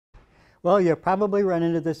Well, you probably run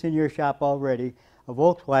into this in your shop already, a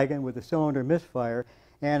Volkswagen with a cylinder misfire.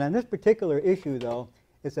 And on this particular issue, though,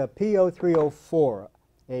 it's a P0304,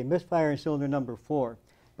 a misfire in cylinder number 4.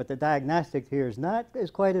 But the diagnostic here is not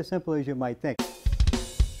as quite as simple as you might think.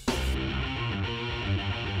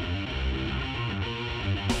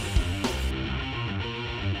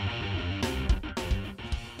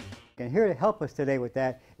 And here to help us today with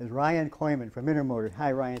that is Ryan Koyman from Intermotor.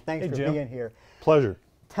 Hi, Ryan. Thanks for being here. Pleasure.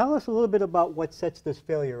 Tell us a little bit about what sets this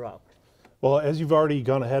failure up. Well, as you've already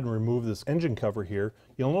gone ahead and removed this engine cover here,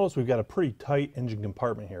 you'll notice we've got a pretty tight engine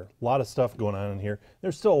compartment here. A lot of stuff going on in here.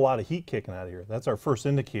 There's still a lot of heat kicking out of here. That's our first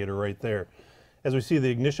indicator right there. As we see the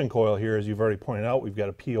ignition coil here, as you've already pointed out, we've got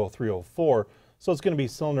a P0304. So it's going to be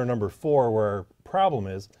cylinder number 4 where our problem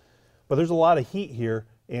is. But there's a lot of heat here,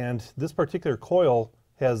 and this particular coil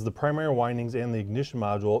has the primary windings and the ignition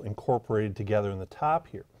module incorporated together in the top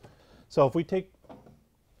here. So if we take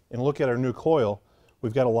and look at our new coil,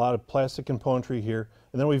 we've got a lot of plastic componentry here,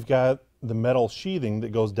 and then we've got the metal sheathing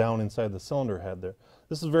that goes down inside the cylinder head there.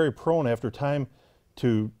 This is very prone after time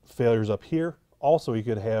to failures up here. Also, you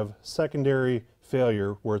could have secondary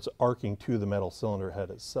failure where it's arcing to the metal cylinder head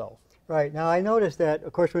itself. Right. Now I noticed that,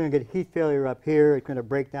 of course, we're going to get heat failure up here. It's going to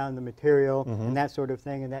break down the material and that sort of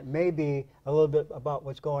thing, and that may be a little bit about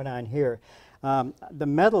what's going on here. The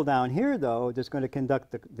metal down here, though, that's going to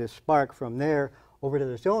conduct the spark from there over to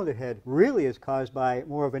the cylinder head really is caused by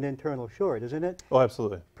more of an internal short, isn't it? Oh,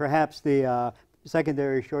 absolutely. Perhaps the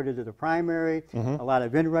secondary shorted to the primary, a lot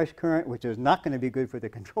of inrush current, which is not going to be good for the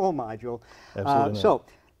control module. Absolutely so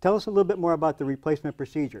tell us a little bit more about the replacement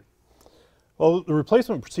procedure. Well, the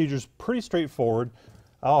replacement procedure is pretty straightforward.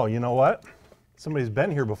 Oh, you know what? Somebody's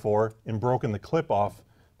been here before and broken the clip off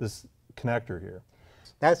this connector here.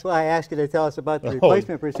 That's why I asked you to tell us about the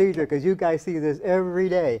replacement procedure, because you guys see this every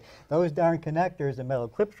day. Those darn connectors, the metal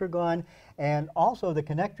clips are gone, and also the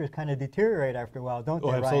connectors kind of deteriorate after a while, don't they,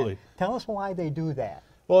 Ryan? Absolutely. Tell us why they do that.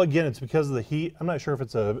 Well, again, it's because of the heat. I'm not sure if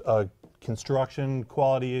it's a construction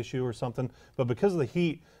quality issue or something, but because of the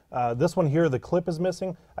heat, this one here, the clip is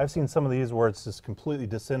missing. I've seen some of these where it's just completely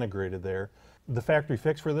disintegrated there. The factory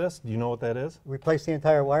fix for this, do you know what that is? Replace the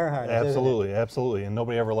entire wire harness. Absolutely, absolutely, and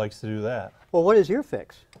nobody ever likes to do that. Well, what is your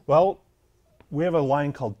fix? Well, we have a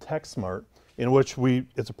line called TechSmart, in which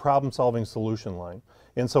it's a problem-solving solution line.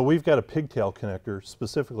 And so we've got a pigtail connector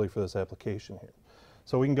specifically for this application here.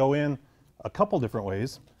 So we can go in a couple different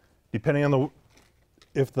ways, depending on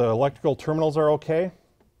if the electrical terminals are okay.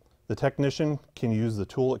 The technician can use the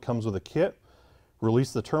tool that comes with a kit,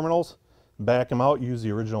 release the terminals, back them out, use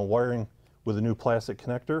the original wiring with a new plastic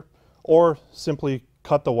connector, or simply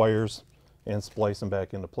cut the wires and splice them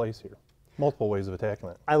back into place here. Multiple ways of attacking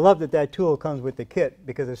it. I love that that tool comes with the kit,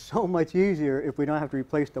 because it's so much easier if we don't have to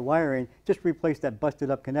replace the wiring, just replace that busted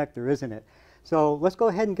up connector, isn't it? So let's go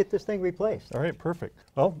ahead and get this thing replaced. All right, perfect.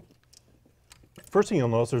 Well, first thing you'll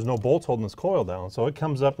notice, there's no bolts holding this coil down, so it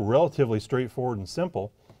comes up relatively straightforward and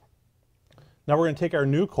simple. Now we're going to take our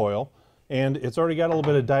new coil, and it's already got a little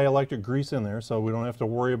bit of dielectric grease in there, so we don't have to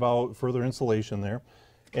worry about further insulation there.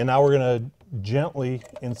 And now we're going to gently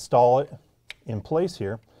install it in place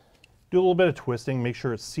here. Do a little bit of twisting, make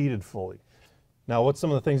sure it's seated fully. Now, what's some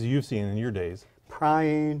of the things you've seen in your days?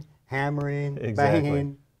 Prying, hammering,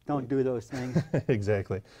 banging. Don't do those things.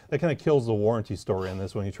 Exactly. That kind of kills the warranty story on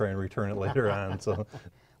this when you try and return it later on. So,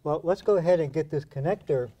 well, let's go ahead and get this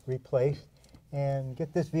connector replaced and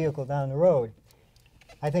get this vehicle down the road.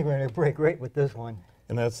 I think we're going to break right with this one.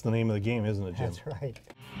 And that's the name of the game, isn't it, Jim? That's right.